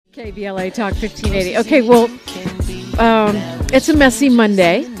KBLA Talk 1580. Okay, well, it's a messy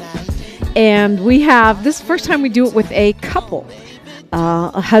Monday, and we have this first time we do it with a couple,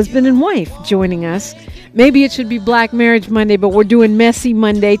 a husband and wife joining us. Maybe it should be Black Marriage Monday, but we're doing Messy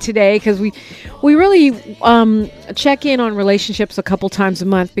Monday today because we really check in on relationships a couple times a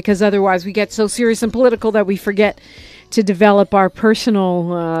month, because otherwise we get so serious and political that we forget to develop our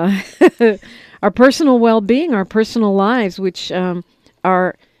personal our personal well-being, our personal lives, which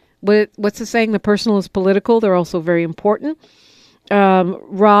are. What's the saying? The personal is political. They're also very important.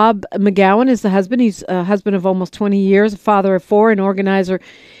 Rob McGowan is the husband. He's a husband of almost 20 years, a father of four, an organizer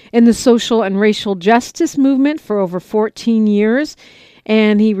in the social and racial justice movement for over 14 years.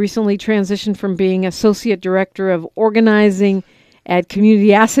 And he recently transitioned from being associate director of organizing at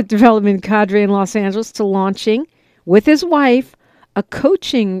Community Asset Development Cadre in Los Angeles to launching, with his wife, a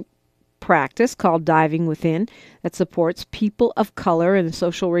coaching practice called Diving Within that supports people of color in the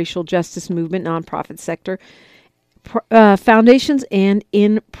social racial justice movement, nonprofit sector, foundations, and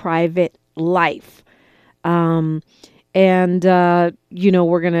in private life. We'll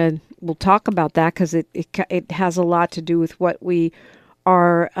talk about that because it has a lot to do with what we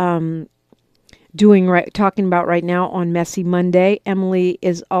are talking about right now on Messy Monday. Emilee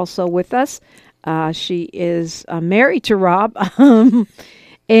is also with us. She is married to Rob.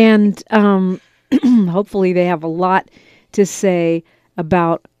 And hopefully they have a lot to say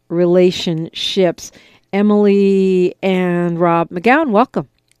about relationships. Emilee and Rob McGowan, welcome.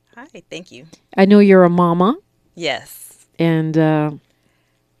 Hi, thank you. I know you're a mama. Yes. And a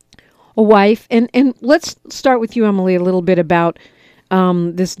wife. And let's start with you, Emilee, a little bit about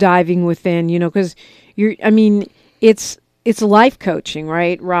this diving within, because it's life coaching,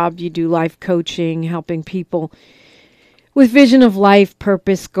 right? Rob, you do life coaching, helping people with vision of life,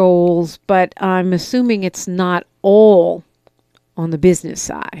 purpose, goals, but I'm assuming it's not all on the business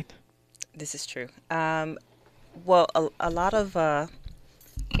side. This is true. A lot of, I'm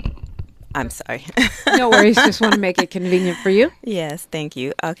sorry. No worries. Just want to make it convenient for you. Yes, thank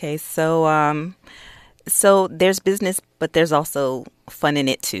you. Okay, so there's business, but there's also fun in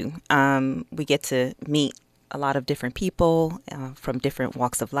it too. We get to meet a lot of different people from different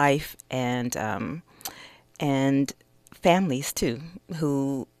walks of life, and families too,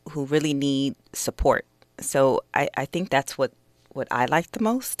 who really need support. So I think that's what I like the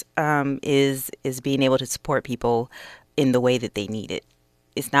most, is being able to support people in the way that they need it.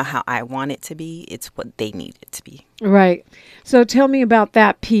 It's not how I want it to be, it's what they need it to be. Right. So tell me about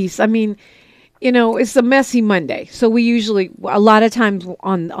that piece. I mean, it's a messy Monday. So we usually, a lot of times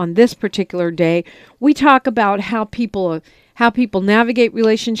on this particular day, we talk about how people navigate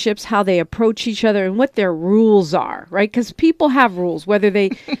relationships, how they approach each other, and what their rules are, right? Because people have rules, whether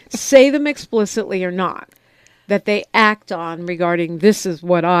they say them explicitly or not, that they act on regarding this is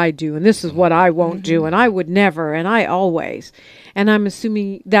what I do, and this is what I won't do, and I would never, and I always. And I'm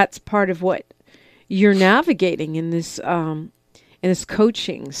assuming that's part of what you're navigating in this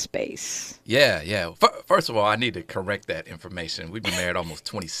coaching space. Yeah. First of all, I need to correct that information. We've been married almost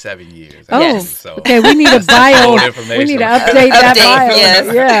 27 years. Oh, yes. So okay. We need a bio. We need to update that bio.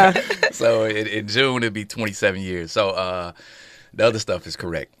 Yes. Yeah. So in June, it'll be 27 years. So the other stuff is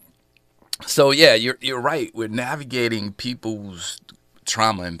correct. So yeah, you're right. We're navigating people's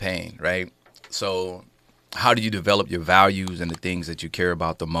trauma and pain, right? So how do you develop your values and the things that you care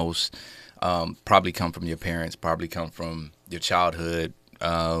about the most? Probably come from your parents, probably come from your childhood,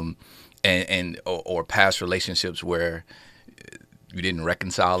 or past relationships where you didn't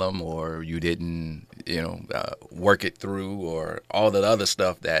reconcile them, or you didn't, work it through, or all the other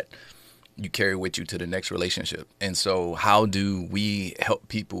stuff that you carry with you to the next relationship. And so how do we help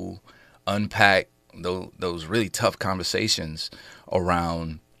people unpack those really tough conversations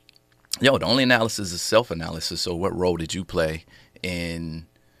around, the only analysis is self-analysis. So what role did you play in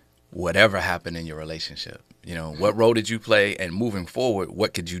whatever happened in your relationship? What role did you play? And moving forward,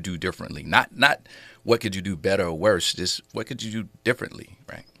 what could you do differently? Not what could you do better or worse, just what could you do differently,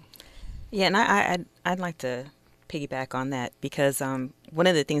 right? Yeah, and I'd like to piggyback on that, because one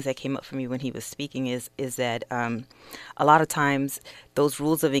of the things that came up for me when he was speaking is that a lot of times those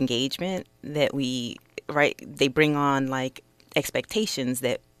rules of engagement that they bring on like expectations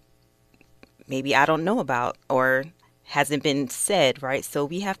that maybe I don't know about or hasn't been said, right? So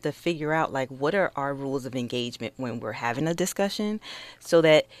we have to figure out like what are our rules of engagement when we're having a discussion, so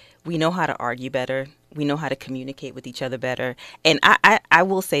that we know how to argue better, we know how to communicate with each other better. And I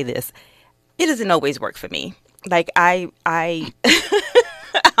will say this, it doesn't always work for me. Like I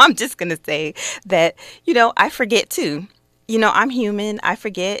I'm just gonna say that, I forget too. I'm human, I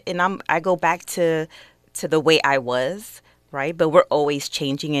forget, and I go back to the way I was right? But we're always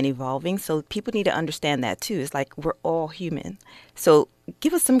changing and evolving. So people need to understand that too. It's like we're all human. So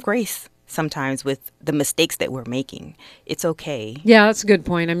give us some grace sometimes with the mistakes that we're making. It's okay. Yeah, that's a good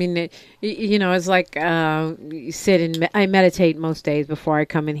point. I mean, it's like you sit and I meditate most days before I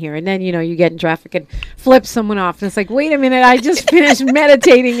come in here. And then, you get in traffic and flip someone off. And it's like, wait a minute, I just finished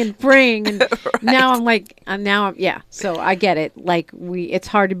meditating and praying. And Right. now I'm like, yeah. So I get it. Like it's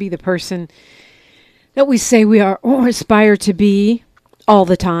hard to be the person that we say we are or aspire to be all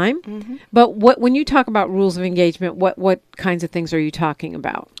the time. Mm-hmm. But when you talk about rules of engagement, what kinds of things are you talking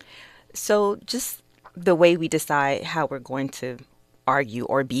about? So just the way we decide how we're going to argue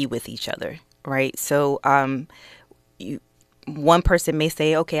or be with each other, right? So one person may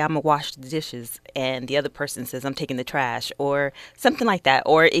say, okay, I'm going to wash the dishes. And the other person says, I'm taking the trash or something like that.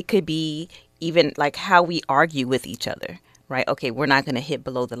 Or it could be even like how we argue with each other, right? Okay, we're not going to hit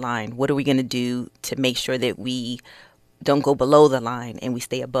below the line. What are we going to do to make sure that we don't go below the line and we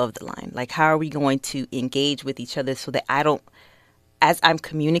stay above the line? Like, how are we going to engage with each other so that as I'm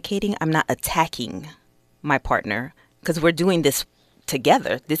communicating, I'm not attacking my partner because we're doing this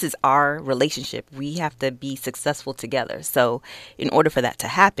together. This is our relationship. We have to be successful together. So in order for that to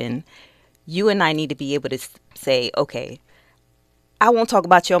happen, you and I need to be able to say, okay, I won't talk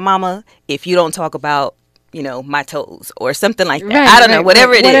about your mama if you don't talk about, my toes or something like that. Right, I don't know,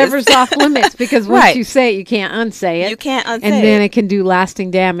 whatever it is. Whatever's off limits, because once Right. you say it, you can't unsay it. You can't unsay and then it. it can do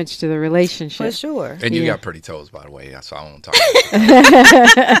lasting damage to the relationship. For sure. And you Yeah. got pretty toes, by the way. So I won't talk about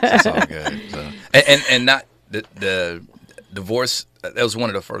That's all good. So. And not the divorce. That was one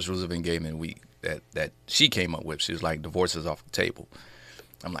of the first rules of engagement that she came up with. She was like, divorce is off the table.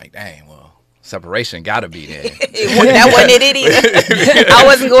 I'm like, dang, well, separation got to be there. That wasn't it either. I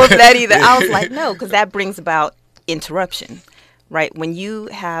wasn't going for that either. I was like, no, because that brings about interruption, right? When you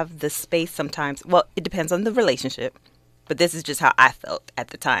have the space sometimes, well, it depends on the relationship, but this is just how I felt at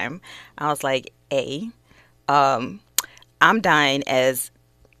the time. I was like, I'm dying as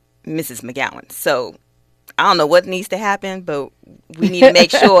Mrs. McGowan. So I don't know what needs to happen, but we need to make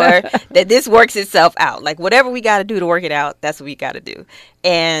sure that this works itself out. Like whatever we got to do to work it out, that's what we got to do.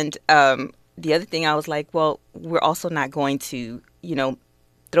 And the other thing I was like, well, we're also not going to,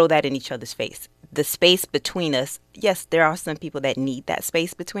 throw that in each other's face. The space between us, yes, there are some people that need that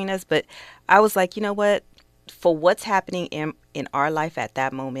space between us, but I was like, you know what? For what's happening in our life at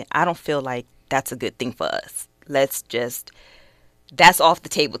that moment, I don't feel like that's a good thing for us. That's off the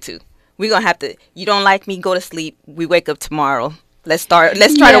table too. We're going to have to, you don't like me, go to sleep. We wake up tomorrow. Let's try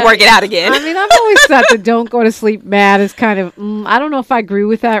to work it out again. I mean, I've always thought that don't go to sleep mad is kind of, I don't know if I agree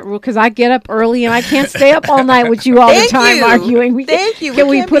with that rule because I get up early and I can't stay up all night with you all the time arguing. Thank you. Can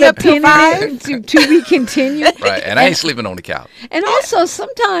we can't put be a up till pin 5? in it to be continued? Right. And I ain't sleeping on the couch. And also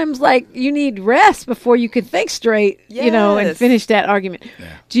sometimes like you need rest before you can think straight, and Yes. finish that argument.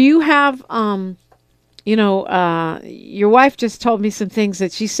 Yeah. Do you have, your wife just told me some things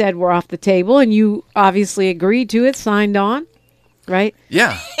that she said were off the table and you obviously agreed to it, signed on, right?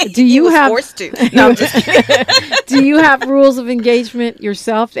 Yeah. Do you was have forced to. No, I'm just kidding. do you have rules of engagement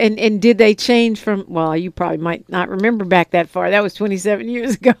yourself? And did they change from, well, you probably might not remember back that far. That was 27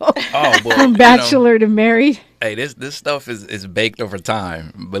 years ago. Oh, well, From bachelor to married. Hey, this stuff is baked over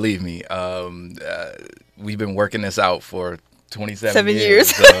time. Believe me. We've been working this out for 27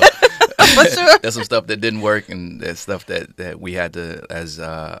 years. So For sure. there's some stuff that didn't work, and there's stuff that we had to, as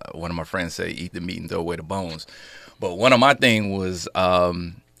one of my friends say, eat the meat and throw away the bones. But one of my thing was,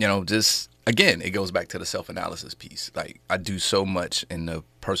 just again, it goes back to the self-analysis piece. Like I do so much in the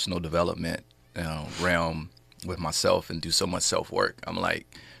personal development realm with myself and do so much self-work. I'm like,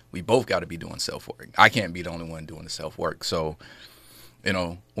 we both got to be doing self-work. I can't be the only one doing the self-work. So,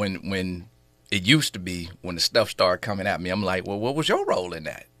 when it used to be, when the stuff started coming at me, I'm like, well, what was your role in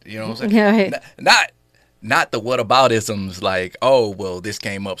that? You know what I'm saying? Yeah. Not the whataboutisms like, oh, well, this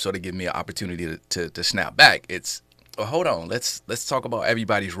came up, so they give me an opportunity to snap back. It's, well, hold on, let's talk about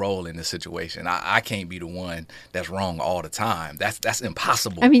everybody's role in the situation. I can't be the one that's wrong all the time. That's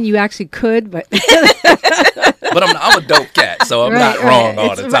impossible. I mean, you actually could, but but I'm a dope cat, so I'm not wrong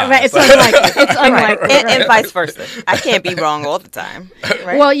all the time. It's unlikely. It's unlikely. And vice versa. I can't be wrong all the time.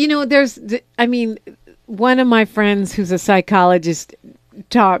 Right? Well, one of my friends who's a psychologist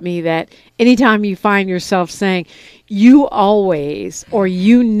taught me that anytime you find yourself saying you always or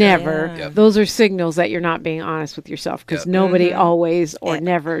you never, Yeah. those are signals that you're not being honest with yourself because nobody always or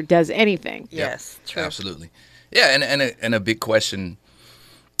never does anything. Yes, true. Absolutely. Yeah, and a big question.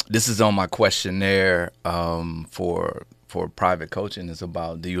 This is on my questionnaire for private coaching. Is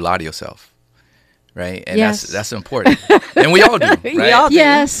about, do you lie to yourself? right? And Yes. that's important. And we all do, right? We all do.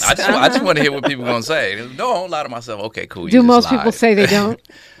 Yes. I just want to hear what people going to say. Don't lie to myself. Okay, cool. You Do just most people lied. say they don't?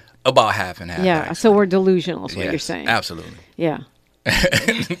 About half and half. Yeah. actually. So we're delusional is what Yes, you're saying. Absolutely. Yeah.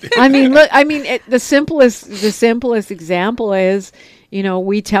 I mean, look, the simplest example is,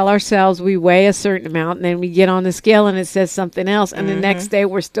 we tell ourselves we weigh a certain amount, and then we get on the scale and it says something else, and the next day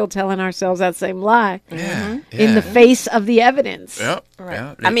we're still telling ourselves that same lie Yeah. in the face of the evidence. Yep. Right.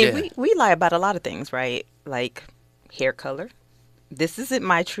 Yeah. I mean, yeah. we lie about a lot of things, right? Like hair color. This isn't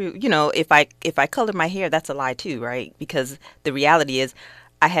my true. If I color my hair, that's a lie too, right? Because the reality is,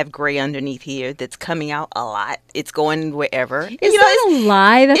 I have gray underneath here that's coming out a lot. It's going wherever. Is that a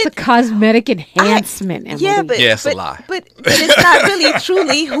lie? That's a cosmetic enhancement, Emilee. Yeah, but Yeah, it's a lie. But it's not really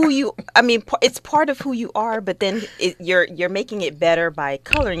truly who you. I mean, it's part of who you are. But then you're making it better by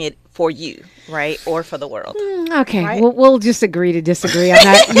coloring it for you, right, or for the world. Okay, Right? we'll just agree to disagree on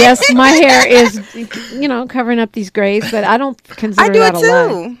that. Yes, my hair is, covering up these grays, but I don't consider I do that it a lie.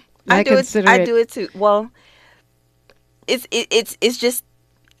 too. I do it too. Well, it's just,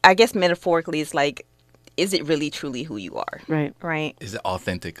 I guess metaphorically, it's like, is it really truly who you are? Right. Right. Is it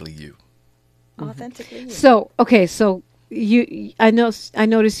authentically you? Authentically. You. So I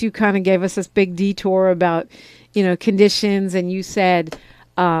noticed you kind of gave us this big detour about, conditions, and you said,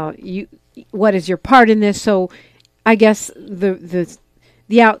 what is your part in this? So, I guess the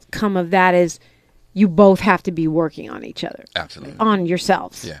outcome of that is you both have to be working on each other, Absolutely. on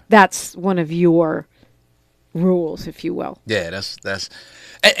yourselves. Yeah. That's one of your rules, if you will. Yeah, that's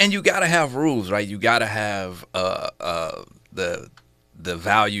and you got to have rules, right? You got to have the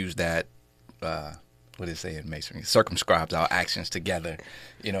values that what do they say in masonry? Circumscribes our actions together.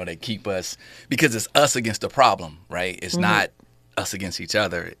 They keep us, because it's us against the problem, right? It's not us against each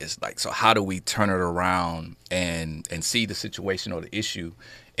other. It's like, so how do we turn it around and see the situation or the issue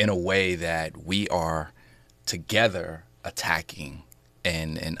in a way that we are together attacking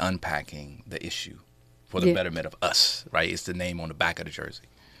and unpacking the issue for the betterment of us, right? It's the name on the back of the jersey.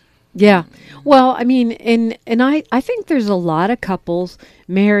 Yeah. Well, I mean, and I think there's a lot of couples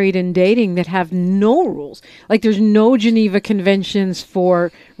married and dating that have no rules. Like there's no Geneva Conventions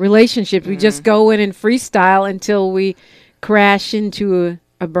for relationships. We just go in and freestyle until we crash into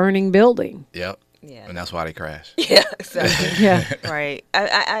a burning building. Yep. Yeah. And that's why they crash. Yeah. Exactly. Yeah. Right.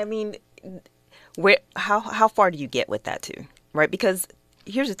 I mean, how far do you get with that too? Right. Because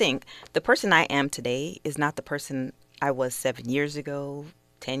here's the thing: the person I am today is not the person I was 7 years ago,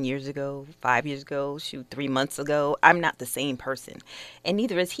 10 years ago, 5 years ago, 3 months ago. I'm not the same person, and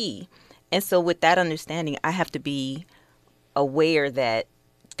neither is he. And so with that understanding, I have to be aware that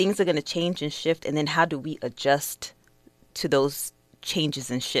things are going to change and shift, and then how do we adjust to those changes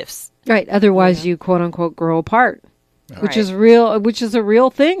and shifts? Right. Otherwise, you quote unquote grow apart, which Right. is real. Which is a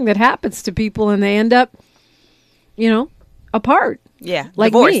real thing that happens to people, and they end up, apart. Yeah,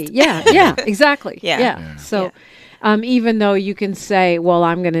 Like divorced. me. Yeah. Yeah. Exactly. Yeah. Yeah. So, even though you can say, "Well,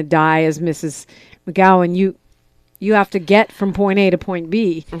 I'm going to die as Mrs. McGowan," you have to get from point A to point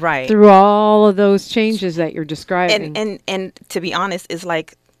B, Right. through all of those changes that you're describing. And to be honest, it's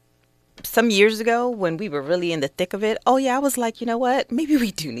like some years ago when we were really in the thick of it. Oh yeah, I was like, you know what? Maybe we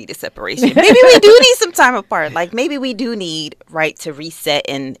do need a separation. Maybe we do need some time apart. Like maybe we do need to reset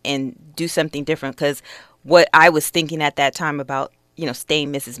and do something different. Because what I was thinking at that time about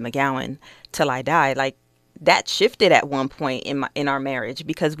staying Mrs. McGowan till I die, like that shifted at one point in our marriage,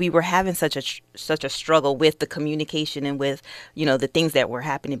 because we were having such a struggle with the communication and with the things that were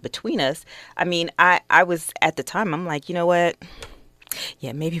happening between us. I mean, I was at the time, I'm like, you know what?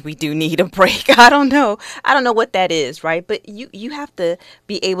 Yeah, maybe we do need a break. I don't know what that is, right? But you have to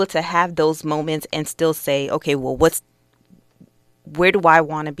be able to have those moments and still say, okay, well, where do I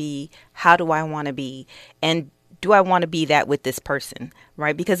want to be? How do I want to be? And do I want to be that with this person,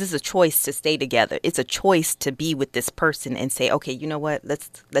 right? Because it's a choice to stay together. It's a choice to be with this person and say, okay, you know what?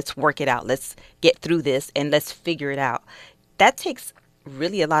 Let's work it out. Let's get through this and let's figure it out. That takes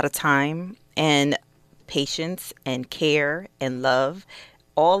really a lot of time and patience and care and love,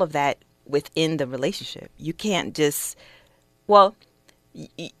 all of that within the relationship. You can't just,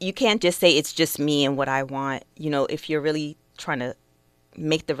 you can't just say it's just me and what I want. If you're really trying to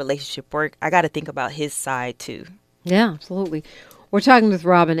make the relationship work, I got to think about his side too. Yeah, absolutely. We're talking with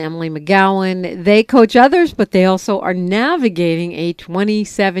Rob and Emilee McGowan. They coach others, but they also are navigating a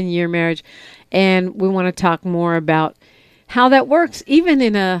 27-year marriage. And we want to talk more about how that works, even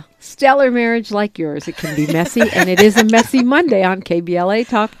in a stellar marriage like yours. It can be messy, and it is a messy Monday on KBLA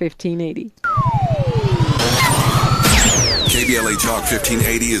Talk 1580. KBLA Talk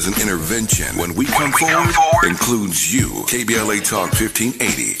 1580 is an intervention. When we come forward, includes you. KBLA Talk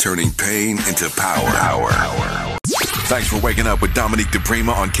 1580, turning pain into power. Thanks for waking up with Dominique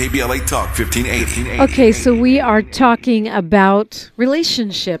DePrima on KBLA Talk 1580. Okay, so we are talking about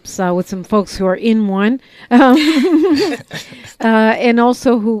relationships with some folks who are in one, and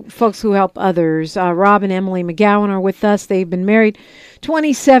also folks who help others. Rob and Emilee McGowan are with us. They've been married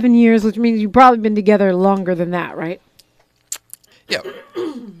 27 years, which means you've probably been together longer than that, right? Yeah.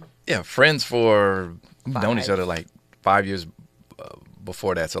 Yeah, friends for, we've known each other like 5 years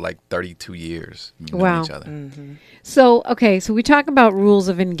before that, so like 32 years we've known each other. Mm-hmm. So, okay, so we talk about rules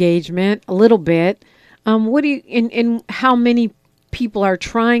of engagement a little bit. What do you, in how many people are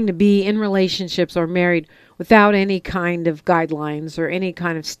trying to be in relationships or married without any kind of guidelines or any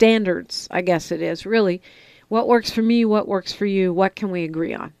kind of standards, I guess it is, really. What works for me, what works for you, what can we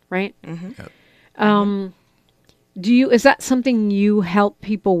agree on, right? Mm-hmm. Yep. Is that something you help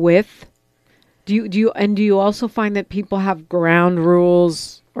people with? Do you also find that people have ground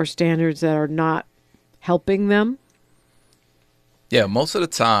rules or standards that are not helping them? Yeah, most of the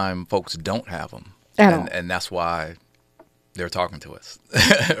time, folks don't have them, and that's why they're talking to us.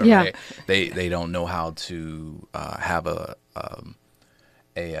 Right? Yeah, they don't know how to have a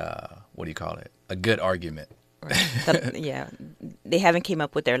what do you call it? A good argument. Right. Yeah, they haven't came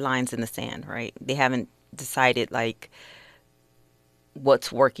up with their lines in the sand, right? They haven't decided like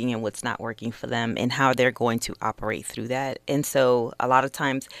what's working and what's not working for them and how they're going to operate through that. And so a lot of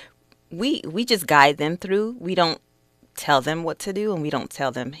times we just guide them through. We don't tell them what to do, and we don't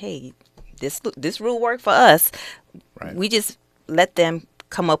tell them, hey, this rule worked for us. Right. We just let them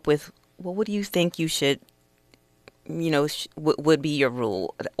come up with, well, what do you think you should, would be your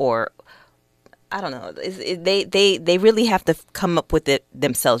rule? Or I don't know. They really have to come up with it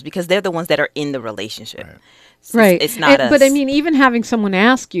themselves because they're the ones that are in the relationship. Right. Right. It's not us. But I mean, even having someone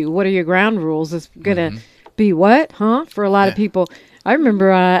ask you, what are your ground rules is going to be what? Huh? For a lot of people. I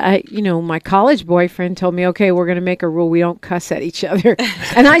remember, my college boyfriend told me, okay, we're going to make a rule. We don't cuss at each other.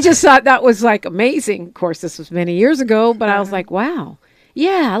 And I just thought that was like amazing. Of course, this was many years ago, but I was like, wow.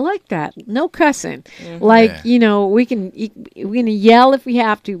 Yeah, I like that. No cussing. Mm-hmm. Like, we can yell if we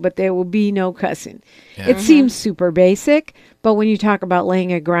have to, but there will be no cussing. Yeah. It seems super basic, but when you talk about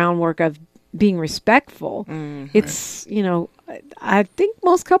laying a groundwork of being respectful, it's, I think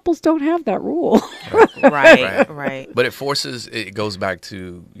most couples don't have that rule. Right. But it goes back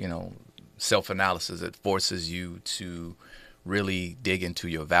to, self-analysis. It forces you to really dig into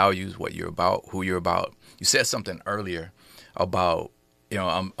your values, what you're about, who you're about. You said something earlier about,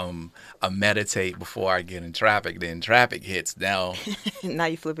 I meditate before I get in traffic. Then traffic hits now. Now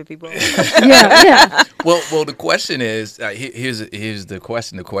you flipping people off. Yeah. Well, the question is, here's the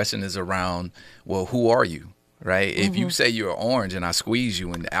question. The question is around, well, who are you, right? If you say you're orange and I squeeze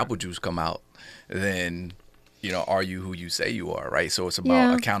you and the apple juice come out, then, are you who you say you are, right? So it's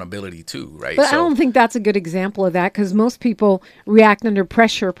about accountability too, right? But I don't think that's a good example of that because most people react under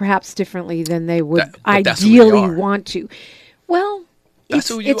pressure perhaps differently than they would ideally want to. Well,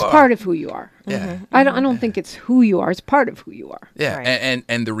 it's part of who you are. Yeah. I don't think it's who you are. It's part of who you are. Yeah. Right.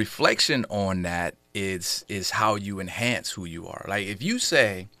 And the reflection on that is how you enhance who you are. Like if you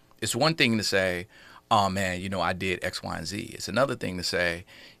say, it's one thing to say, oh man, I did X, Y, and Z. It's another thing to say,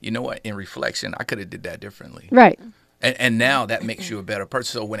 you know what, in reflection, I could have did that differently. Right. And now that makes you a better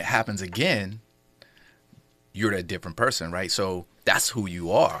person. So when it happens again, you're a different person, right? So that's who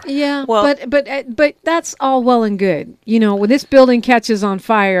you are. Yeah, well, but that's all well and good. When this building catches on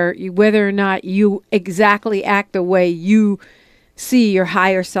fire, whether or not you exactly act the way you see your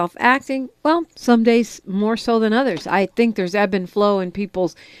higher self acting, well, some days more so than others. I think there's ebb and flow in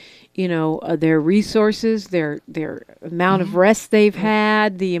people's, their resources, their amount of rest they've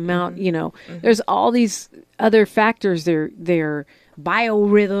had, the amount, there's all these other factors, their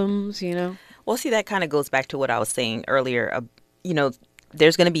biorhythms, Well, see, that kind of goes back to what I was saying earlier.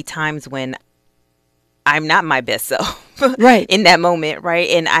 There's going to be times when I'm not my best self right. in that moment, right?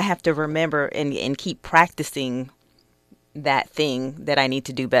 And I have to remember and keep practicing that thing that I need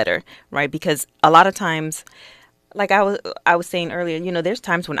to do better, right? Because a lot of times, like I was saying earlier, there's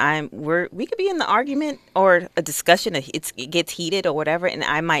times when we could be in the argument or a discussion, it gets heated or whatever, and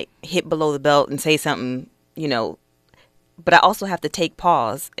I might hit below the belt and say something, but I also have to take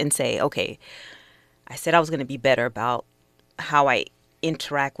pause and say, okay, I said I was going to be better about how I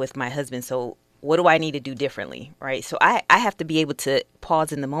interact with my husband. So what do I need to do differently? Right. So I have to be able to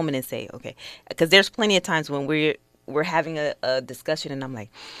pause in the moment and say, okay, because there's plenty of times when we're having a discussion and I'm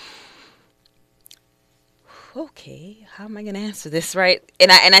like, okay, how am I going to answer this? Right.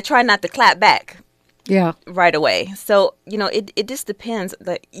 And I try not to clap back. Yeah. right away. So, it just depends.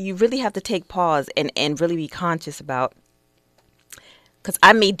 Like, you really have to take pause and really be conscious about, because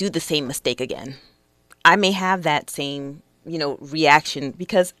I may do the same mistake again. I may have that same, reaction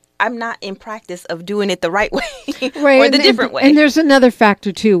because I'm not in practice of doing it the right way Right. or the different way. And there's another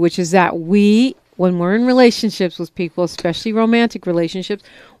factor too, which is that when we're in relationships with people, especially romantic relationships,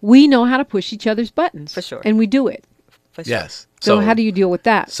 we know how to push each other's buttons. For sure. And we do it. For sure. Yes. So how do you deal with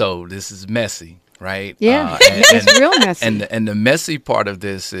that? So this is messy, right? Yeah. It's real messy. And the messy part of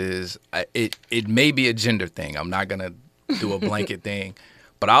this is it may be a gender thing. I'm not gonna do a blanket thing,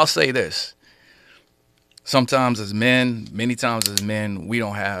 but I'll say this. Sometimes as men, many times as men, we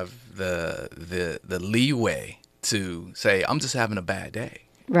don't have the leeway to say, I'm just having a bad day.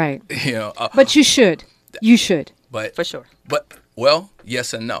 Right. But you should. You should. But For sure. But well,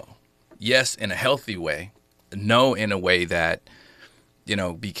 yes and no. Yes, in a healthy way. No, in a way that,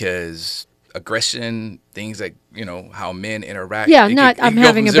 because aggression, things like, how men interact. Yeah, it I'm go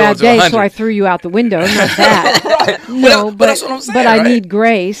having from a 0 bad to day, 100. so I threw you out the window. Not that. Right. No, But that's what I'm saying, but I right? need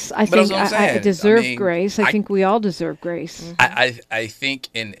grace. I But that's think what I'm I saying. deserve I mean, grace. I think we all deserve grace. I think,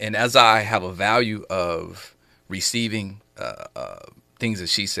 and as I have a value of receiving things that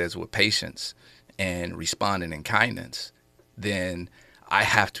she says with patience and responding in kindness, then I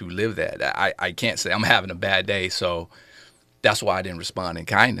have to live that. I can't say I'm having a bad day, so that's why I didn't respond in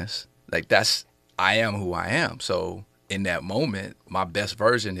kindness. Like I am who I am. So in that moment, my best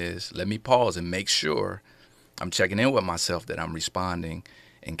version is let me pause and make sure I'm checking in with myself that I'm responding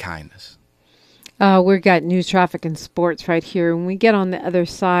in kindness. We've got news, traffic, and sports right here. When we get on the other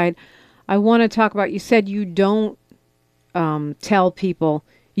side, I want to talk about, you said you don't tell people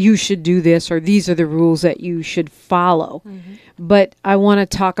you should do this or these are the rules that you should follow. Mm-hmm. But I want to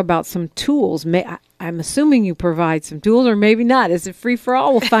talk about some tools. I'm assuming you provide some tools, or maybe not. Is it free for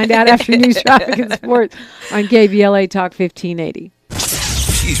all? We'll find out after news, traffic, and sports on KBLA Talk 1580.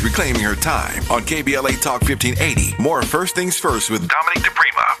 She's reclaiming her time on KBLA Talk 1580. More First Things First with Dominique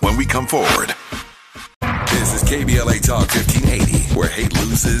DePrima when we come forward. This is KBLA Talk 1580, where hate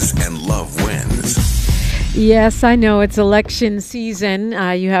loses and love wins. Yes, I know it's election season.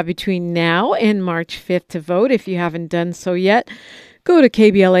 You have between now and March 5th to vote. If you haven't done so yet, go to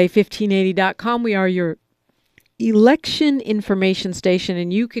KBLA1580.com. We are your election information station,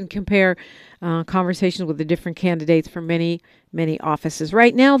 and you can compare conversations with the different candidates for many, many offices.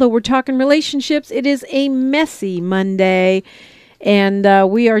 Right now, though, we're talking relationships. It is a messy Monday, and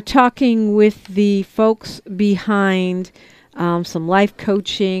we are talking with the folks behind some life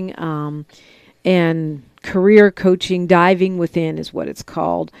coaching and career coaching. Diving Within is what it's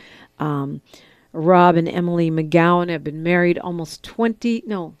called. Rob and Emilee McGowan have been married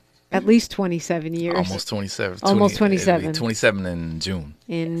at least 27 years. Almost 27. Almost 27. 27 in June.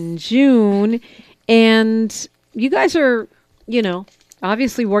 In June. And you guys are,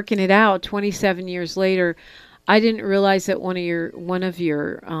 obviously working it out 27 years later. I didn't realize that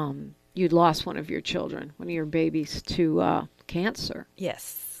you'd lost one of your children, one of your babies, to cancer.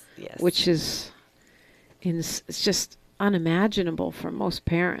 Yes. Which is, it's just unimaginable for most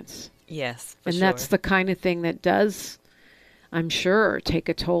parents. Yes, and sure. That's the kind of thing that does, I'm sure, take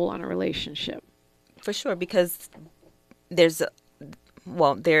a toll on a relationship. For sure, because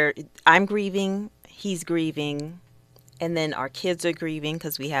I'm grieving, he's grieving, and then our kids are grieving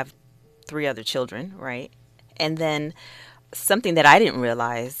because we have 3 other children, right? And then something that I didn't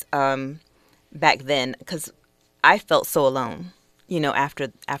realize back then, because I felt so alone.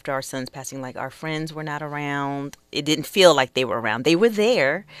 After our son's passing, like our friends were not around. It didn't feel like they were around. They were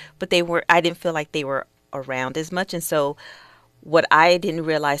there, but I didn't feel like they were around as much. And so what I didn't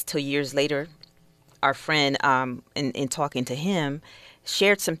realize till years later, our friend, in talking to him,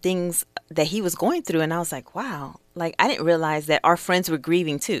 shared some things that he was going through. And I was like, wow, like I didn't realize that our friends were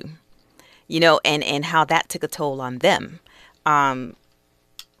grieving too, and how that took a toll on them.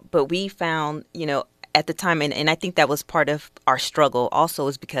 But we found, at the time, and I think that was part of our struggle also,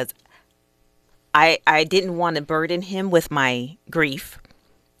 is because I didn't want to burden him with my grief.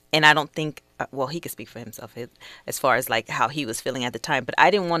 And I don't think, he could speak for himself as far as like how he was feeling at the time, but I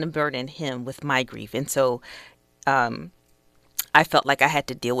didn't want to burden him with my grief. And so I felt like I had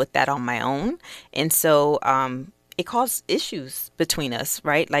to deal with that on my own. And so it caused issues between us,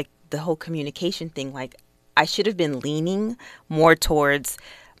 right? Like the whole communication thing, like I should have been leaning more towards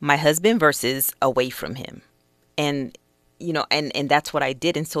my husband versus away from him. And, and that's what I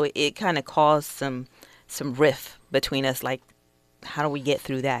did. And so it kind of caused some rift between us. Like, how do we get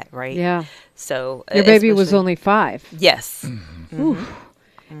through that? Right. Yeah. So your baby was only 5. Yes. Mm-hmm.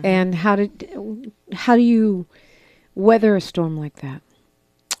 Mm-hmm. And how do you weather a storm like that?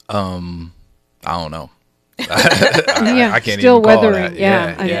 I don't know. Yeah, I can't still even call weathering. that.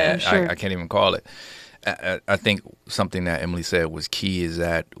 Yeah, yeah. I'm sure. I can't even call it. I think something that Emilee said was key is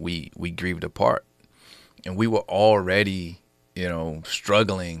that we grieved apart, and we were already,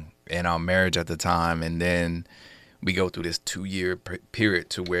 struggling in our marriage at the time, and then we go through this 2-year period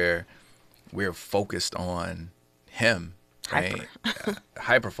to where we're focused on him, right?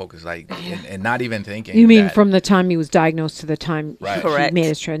 Hyper focused, and not even thinking. You mean that, from the time he was diagnosed to the time Right. he Correct. made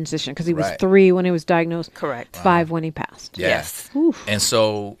his transition? Because he was Right. 3 when he was diagnosed. Correct. 5 when he passed. Yeah. Yes. Oof. And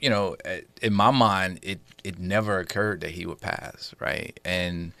so, in my mind, it never occurred that he would pass, right?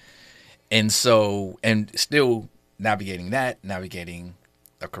 And so, and still navigating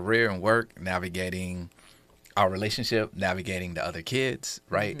a career and work, navigating our relationship, navigating the other kids,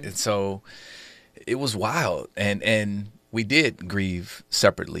 right? And so it was wild, and we did grieve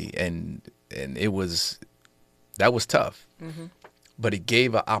separately, and that was tough, but it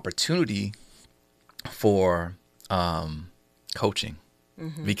gave an opportunity for coaching,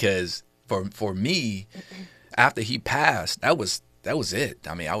 because for me, after he passed, that was it.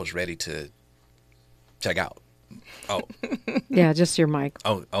 I mean, I was ready to check out. Oh, Yeah, just your mic.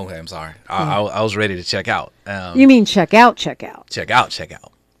 oh, okay. I'm sorry. I was ready to check out. You mean check out, check out. Check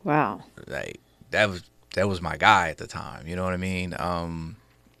out. Wow. Like that was my guy at the time. You know what I mean?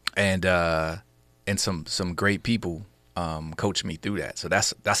 And some great people coached me through that. So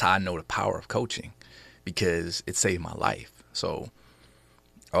that's how I know the power of coaching, because it saved my life. So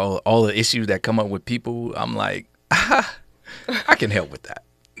all the issues that come up with people, I'm like, I can help with that.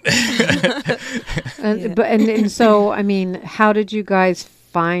 And so, I mean, how did you guys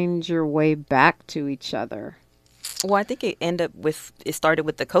find your way back to each other? Well, I think it started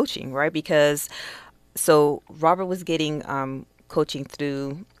with the coaching, right? Because so Robert was getting coaching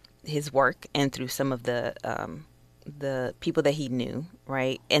through his work and through some of the people that he knew,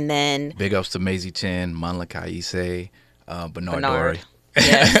 right? And then Big ups to Maisie Chen, Manla Kaise, Bernard Dory.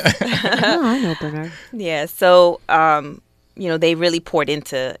 Yes. Oh, I know Bernard. Yeah. So, they really poured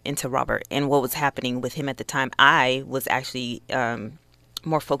into Robert and what was happening with him at the time. I was actually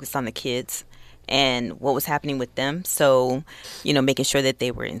more focused on the kids and what was happening with them. So, making sure that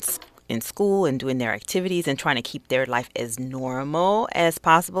they were in school and doing their activities and trying to keep their life as normal as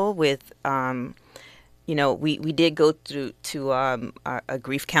possible with, we did go through to a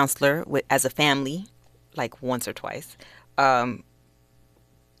grief counselor as a family, like once or twice.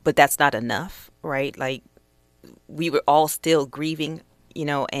 But that's not enough, right? Like, we were all still grieving, in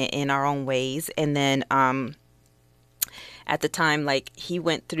our own ways. And then at the time, like, he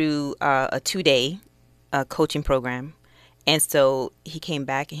went through a 2-day coaching program. And so he came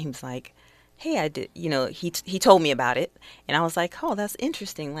back and he was like, hey, I did, he told me about it. And I was like, oh, that's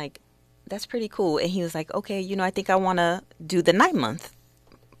interesting. Like, that's pretty cool. And he was like, okay, I think I want to do the 9-month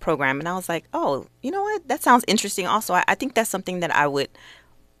program. And I was like, oh, you know what? That sounds interesting. Also, I think that's something that I would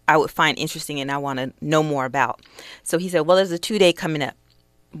find interesting and I want to know more about. So he said, well, there's a 2-day coming up.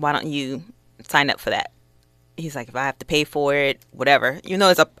 Why don't you sign up for that? He's like, if I have to pay for it, whatever,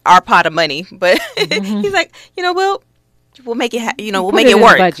 it's our pot of money. But he's like, we'll make it, we'll make it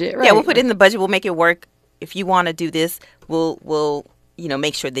work. Budget, right? Yeah, we'll put it in the budget. We'll make it work. If you want to do this, we'll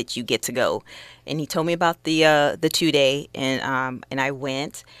make sure that you get to go. And he told me about the 2-day, and I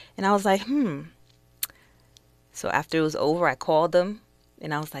went, and I was like, So after it was over, I called him.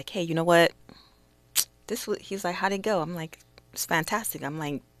 And I was like, hey, you know what? He's like, how'd it go? I'm like, it's fantastic. I'm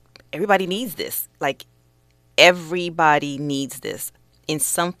like, everybody needs this. Like, everybody needs this in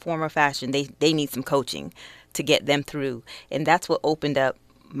some form or fashion. They need some coaching to get them through. And that's what opened up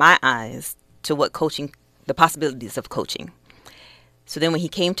my eyes to the possibilities of coaching. So then when he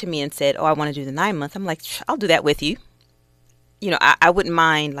came to me and said, oh, I want to do the 9-month, I'm like, I'll do that with you. I wouldn't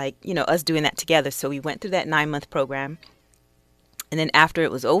mind, like, us doing that together. So we went through that 9-month program. And then after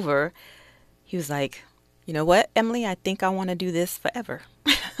it was over, he was like, you know what, Emilee, I think I want to do this forever.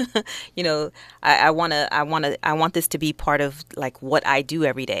 I want this to be part of like what I do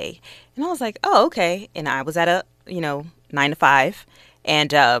every day. And I was like, oh, okay. And I was at a, 9 to 5.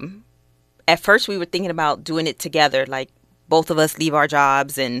 And at first we were thinking about doing it together, like both of us leave our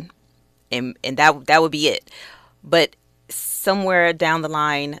jobs and that would be it. But somewhere down the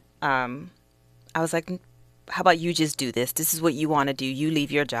line, I was like, how about you just do this? This is what you want to do. You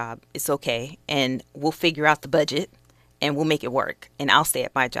leave your job. It's okay. And we'll figure out the budget and we'll make it work. And I'll stay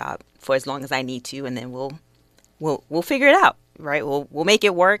at my job for as long as I need to. And then we'll figure it out. Right. We'll make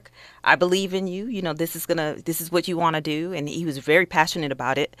it work. I believe in you. This is what you want to do. And he was very passionate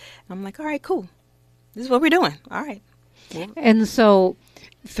about it. And I'm like, all right, cool. This is what we're doing. All right. And so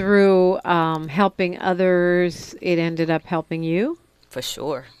through helping others, it ended up helping you? For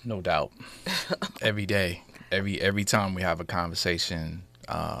sure. No doubt. Every day, every time we have a conversation,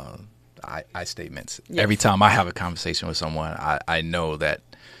 I statements. Yes. Every time I have a conversation with someone, I know that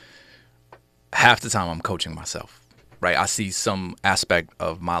half the time I'm coaching myself. Right, I see some aspect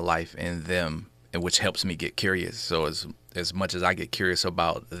of my life in them, and which helps me get curious. So as much as I get curious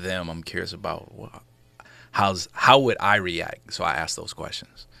about them, I'm curious about how would I react. So I ask those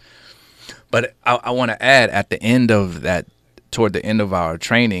questions. But I want to add at the end of that, toward the end of our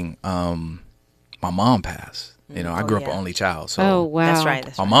training, my mom passed. You know, I grew up an only child. So oh wow, that's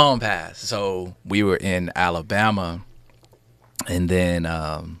right. my mom passed. So we were in Alabama, and then.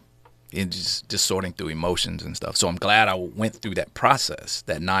 And just sorting through emotions and stuff. So I'm glad I went through that process,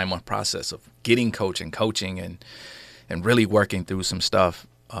 that 9-month process of getting coaching and really working through some stuff.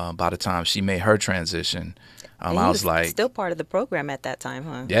 By the time she made her transition, I was like, still part of the program at that time,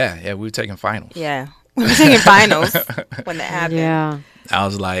 huh? Yeah, we were taking finals. Yeah, we were taking finals when that happened. Yeah, I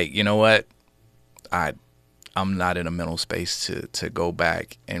was like, you know what, I'm not in a mental space to go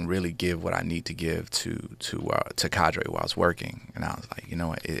back and really give what I need to give to cadre while I was working. And I was like, you know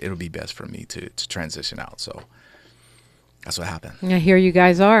what, it'll be best for me to transition out. So that's what happened. yeah. Here you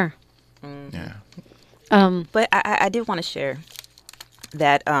guys are. Yeah. But I did want to share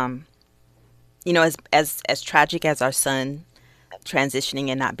that, you know, as tragic as our son transitioning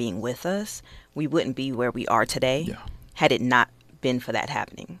and not being with us, we wouldn't be where we are today had it not been for that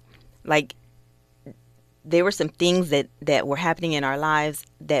happening. Like, there were some things that were happening in our lives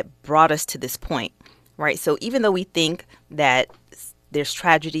that brought us to this point, right? So even though we think that there's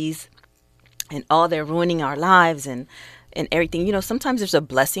tragedies and they're ruining our lives and everything, you know, sometimes there's a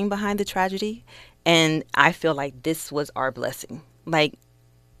blessing behind the tragedy. And I feel like this was our blessing. Like,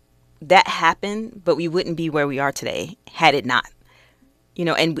 that happened, but we wouldn't be where we are today had it not. You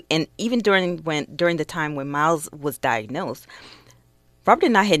know, and even during the time when Miles was diagnosed, Robert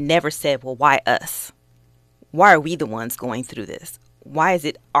and I had never said, well, why us? Why are we the ones going through this? Why is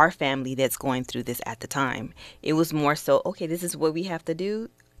it our family that's going through this at the time? It was more so, okay, this is what we have to do.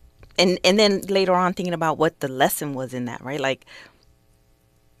 And then later on thinking about what the lesson was in that, right? Like,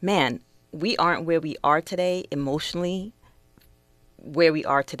 man, we aren't where we are today emotionally, where we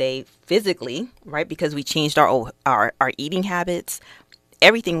are today physically, right? Because we changed our eating habits,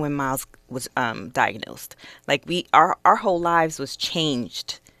 everything when Miles was diagnosed. Like, our whole lives was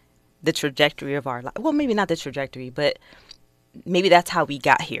changed. The trajectory of our life. Well, maybe not the trajectory, but maybe that's how we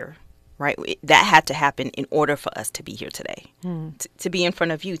got here, right? That had to happen in order for us to be here today, to be in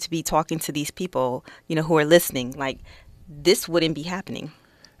front of you, to be talking to these people, you know, who are listening. Like, this wouldn't be happening.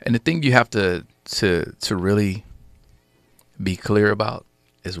 And the thing you have to really be clear about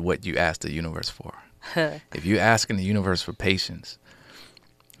is what you ask the universe for. If you're asking the universe for patience,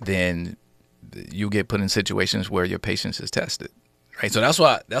 then you get put in situations where your patience is tested. Right, so that's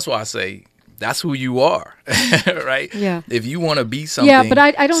why I say that's who you are, right? Yeah. If you want to be something, Yeah, but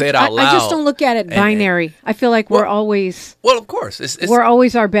I don't. say it out loud. I just don't look at it binary. I feel like we're always. Well, of course, we're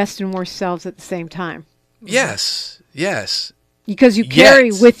always our best and worst selves at the same time. Yes. Because you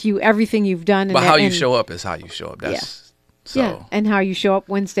carry with you everything you've done. But how you show up is how you show up. That's so. And how you show up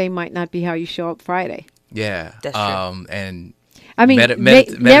Wednesday might not be how you show up Friday. Yeah. That's true. And. I mean,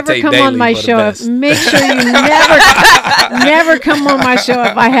 never come on my show. Make sure you never come on my show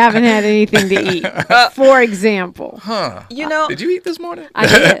if I haven't had anything to eat. For example. Huh. You know, did you eat this morning? I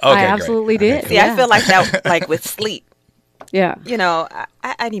did. Okay, I absolutely did. See, I feel like that, like with sleep. Yeah. You know,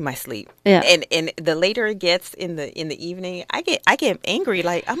 I need my sleep. Yeah. And the later it gets in the evening, I get angry.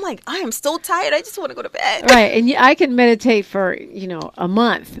 Like, I'm like, I am so tired. I just want to go to bed. Right. And I can meditate for, a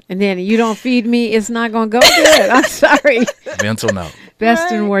month, and then you don't feed me, it's not going to go good. I'm sorry. Mental note. Best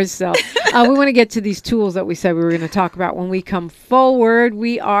and worst self. We want to get to these tools that we said we were going to talk about when we come forward.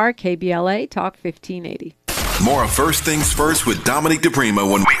 We are KBLA Talk 1580. More of First Things First with Dominique DePrima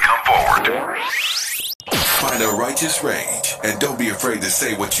when we come forward. Find a righteous rage and don't be afraid to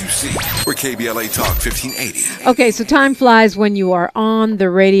say what you see. We're KBLA Talk 1580. Okay, so time flies when you are on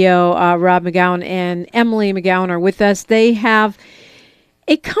the radio. Rob McGowan and Emilee McGowan are with us. They have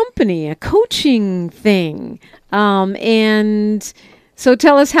a company, a coaching thing. And so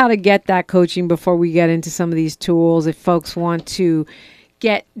tell us how to get that coaching before we get into some of these tools. If folks want to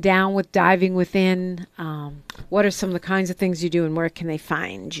get down with diving within, what are some of the kinds of things you do and where can they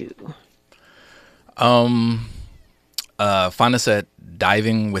find you? Find us at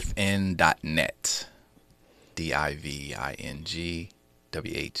divingwithin.net. DIVINGWHWITHIN.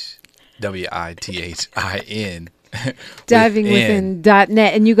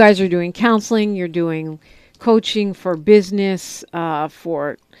 Divingwithin.net. And you guys are doing counseling, you're doing coaching for business,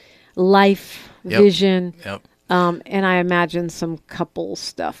 for life, vision. Yep. And I imagine some couple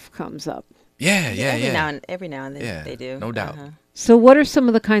stuff comes up. Yeah. Every now and then they do. No doubt. So what are some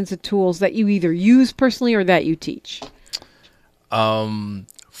of the kinds of tools that you either use personally or that you teach?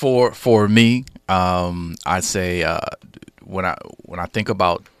 For me, I say when I think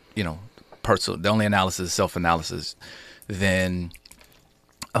about the only analysis is self-analysis, then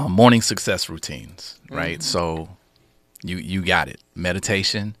morning success routines, right? So you got it.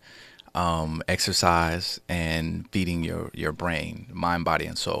 Meditation, exercise, and feeding your brain, mind, body,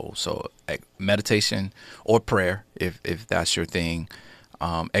 and soul. So meditation or prayer, if that's your thing,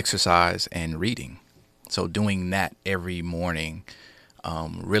 exercise and reading. So doing that every morning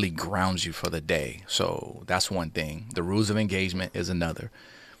really grounds you for the day. So that's one thing. The rules of engagement is another.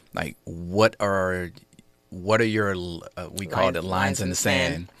 Like what are your we call it lines in the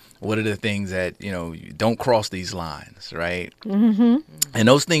sand. What are the things that you don't cross these lines, right? Mm-hmm. And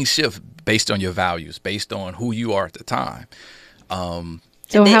those things shift based on your values, based on who you are at the time.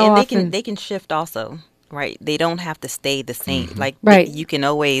 So how often they can shift also, right? They don't have to stay the same. Mm-hmm. Like Right. you can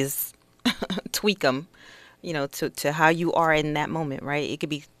always tweak them, to how you are in that moment, right? It could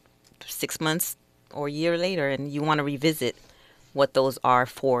be 6 months or a year later, and you want to revisit what those are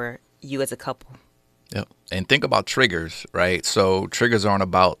for you as a couple. Yep. And think about triggers, right? So triggers aren't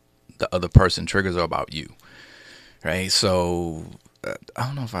about the other person. Triggers are about you, right? So I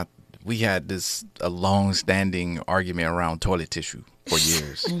don't know if we had a long-standing argument around toilet tissue for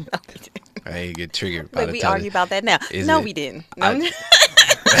years. Right? You get triggered by the we toilet. argue about that now. We didn't. No.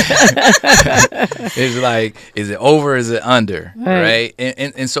 It's like, is it over? Is it under? Right?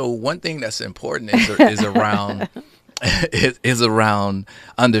 And so one thing that's important is around is around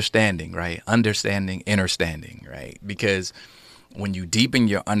understanding, right? Understanding, understanding, right? Because when you deepen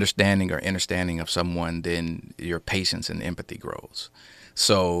your understanding or understanding of someone, then your patience and empathy grows.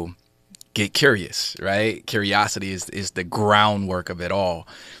 So get curious, right? Curiosity is the groundwork of it all.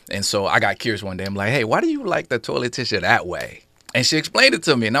 And so I got curious one day. I'm like, hey, why do you like the toilet tissue that way? And she explained it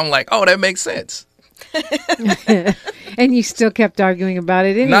to me. And I'm like, oh, that makes sense. And you still kept arguing about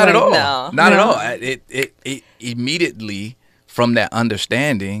it anyway. Not at all. No. At all. It immediately from that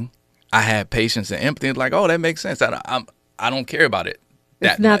understanding, I had patience and empathy. It's like, oh, that makes sense. I don't care about it.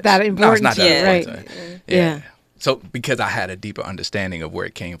 It's not that important No, it's not to you, that right? important. Yeah. So because I had a deeper understanding of where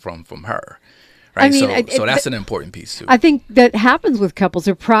it came from her. I Right. mean, So that's an important piece too. I think that happens with couples.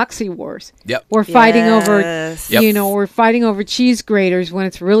 They're proxy wars. Yep. We're fighting over, Yes. Yep. we're fighting over cheese graters when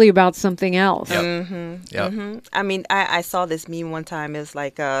it's really about something else. Yep. Mm-hmm. Yep. Mm-hmm. I mean, I saw this meme one time. It was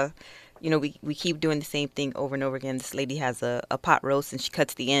like, we keep doing the same thing over and over again. This lady has a pot roast and she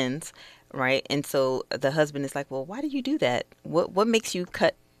cuts the ends, right? And so the husband is like, well, why do you do that? What makes you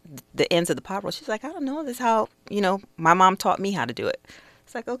cut the ends of the pot roast? She's like, I don't know. This is how, my mom taught me how to do it.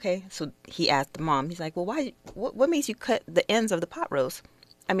 It's like, okay. So he asked the mom, he's like, well, what makes you cut the ends of the pot roast?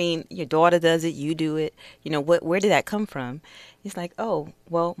 I mean, your daughter does it, you do it. Where did that come from? He's like, oh,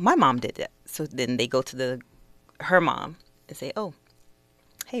 well, my mom did that. So then they go to her mom and say, oh,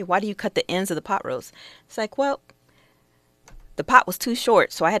 hey, why do you cut the ends of the pot roast? It's like, well, the pot was too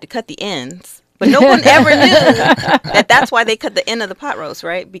short, so I had to cut the ends. But no one ever knew that's why they cut the end of the pot roast,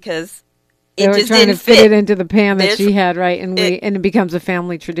 right? Because They were just trying to didn't fit it into the pan that There's- she had, right? And it becomes a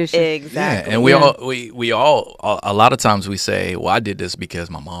family tradition. Exactly. Yeah, and we all a lot of times we say, well, I did this because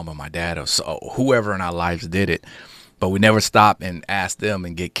my mom or my dad or whoever in our lives did it, but we never stop and ask them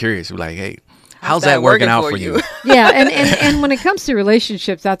and get curious. We're like, hey, how's that working out for you? Yeah, and when it comes to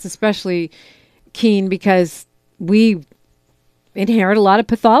relationships, that's especially keen because we inherit a lot of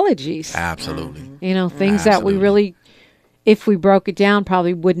pathologies. Absolutely. Things that we Absolutely. really, if we broke it down,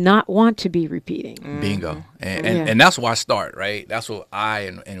 probably would not want to be repeating. Bingo. And, Yeah. and that's where I start, right? That's what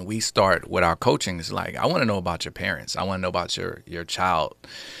and we start with our coaching. It's like, I want to know about your parents. I want to know about your child,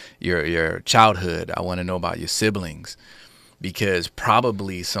 your childhood. I want to know about your siblings, because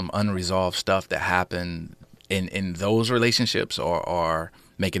probably some unresolved stuff that happened in those relationships are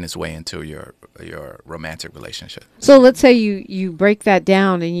making its way into your romantic relationship. So let's say you break that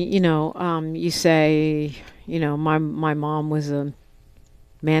down and you say, my mom was a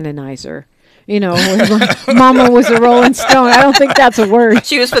manonizer. Mama was a Rolling Stone. I don't think that's a word.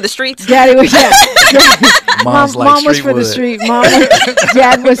 She was for the streets. Daddy was Mom's like Mom was street for the wood. street.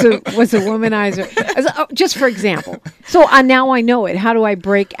 Dad was a womanizer. Just for example. So now I know it. How do I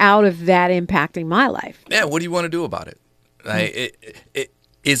break out of that impacting my life? Yeah, what do you want to do about it? Like,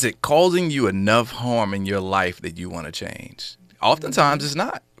 is it causing you enough harm in your life that you want to change? Oftentimes it's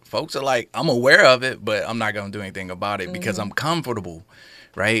not. folks are like, I'm aware of it, but I'm not going to do anything about it because I'm comfortable,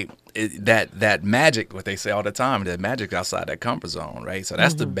 right? That magic, what they say all the time, that magic outside that comfort zone, right? So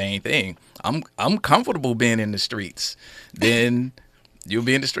that's the main thing. I'm comfortable being in the streets. Then you'll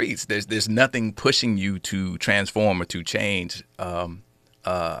be in the streets. There's nothing pushing you to transform or to change.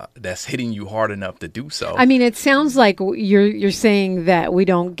 That's hitting you hard enough to do so. I mean, it sounds like you're saying that we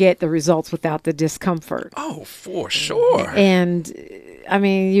don't get the results without the discomfort. Oh, for sure. And I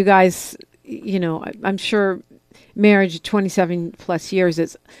mean, you guys, I'm sure marriage 27 plus years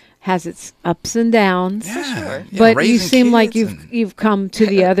has its ups and downs. Yeah, sure. But you seem like you've come to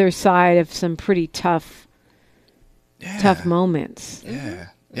the other side of some pretty tough moments. Yeah.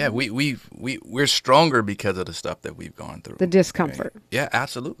 Yeah, we're stronger because of the stuff that we've gone through. The discomfort. Right? Yeah,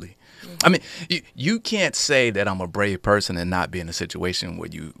 absolutely. I mean, you can't say that I'm a brave person and not be in a situation where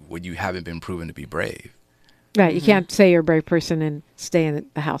you haven't been proven to be brave. Right. You can't say you're a brave person and stay in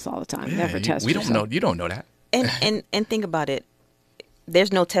the house all the time. Yeah, Never test we yourself. don't know. You don't know that. And think about it.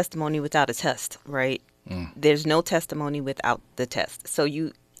 There's no testimony without a test, right? There's no testimony without the test. So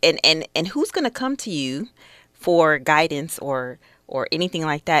you and who's going to come to you for guidance or anything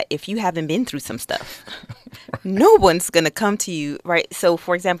like that if you haven't been through some stuff? No one's going to come to you, right? So,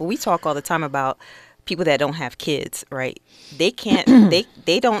 for example, we talk all the time about people that don't have kids, right? They can't, they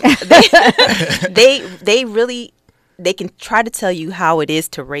can try to tell you how it is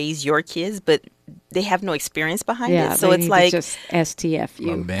to raise your kids, but they have no experience behind it. So it's like just STF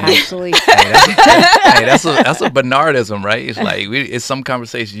you. Oh, man. Actually, that's a Bernardism, right? It's like it's some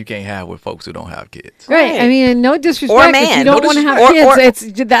conversations you can't have with folks who don't have kids. right. I mean, no disrespect. Or a If man. you don't No want to have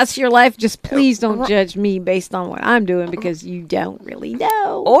kids, that's your life. Just please don't judge me based on what I'm doing because you don't really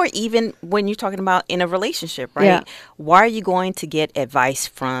know. Or even when you're talking about in a relationship, right? Yeah. Why are you going to get advice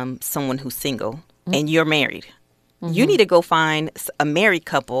from someone who's single and you're married? You need to go find a married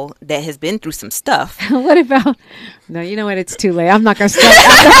couple that has been through some stuff. What about? No, you know what? It's too late. I'm not going to start.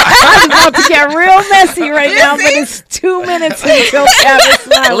 I'm about to get real messy right now, but it's 2 minutes until Travis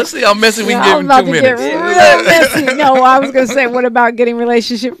and I. Well, let's see how messy we Yeah, can I'm get about in 2 to minutes. get real messy. No, I was going to say, what about getting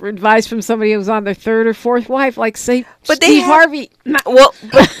relationship advice from somebody who's on their third or fourth wife, like say Steve Harvey? Well,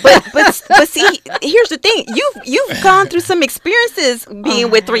 but see, here's the thing: you've gone through some experiences being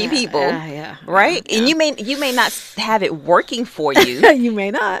with three people, right? And you may not have it working for you. You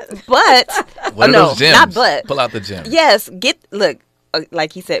may not, but What are no, those gems? not but. Pull out the gem. Yes,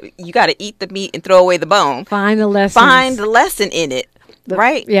 like he said, you got to eat the meat and throw away the bone. find the lesson. Find the lesson in it,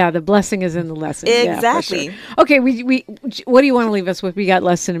 right? Yeah, the blessing is in the lesson. Yeah, for Exactly. sure. Okay, we what do you want to leave us with? We got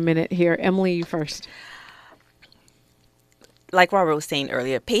less than a minute here. Emilee, you first. Like Robert was saying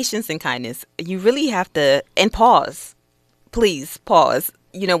earlier, patience and kindness. You really have to, and pause. Please pause.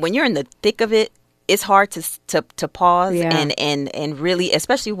 When you're in the thick of it, it's hard to pause and really,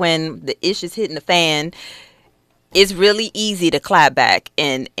 especially when the ish is hitting the fan, it's really easy to clap back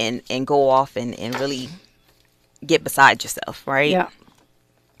and go off and really get beside yourself, right? Yeah.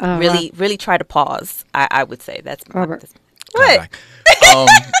 Really try to pause. I would say that's Robert. What?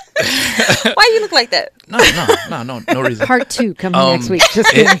 Why you look like that? No reason. Part 2 coming next week. Just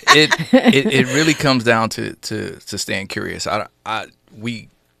kidding. It really comes down to staying curious.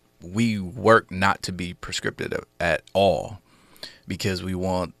 We work not to be prescriptive at all because we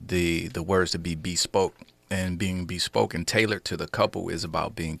want the words to be bespoke, and being bespoke and tailored to the couple is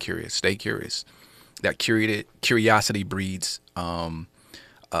about being curious. Stay curious. That curiosity breeds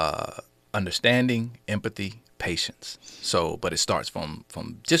understanding, empathy, patience. But it starts from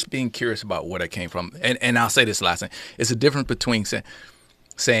just being curious about where that came from. And I'll say this last thing. It's a difference between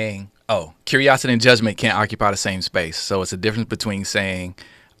saying, oh, curiosity and judgment can't occupy the same space. So it's a difference between saying,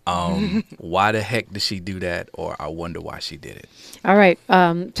 why the heck did she do that? Or I wonder why she did it. All right.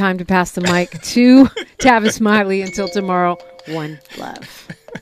 Time to pass the mic to Tavis Smiley. Until tomorrow, one love.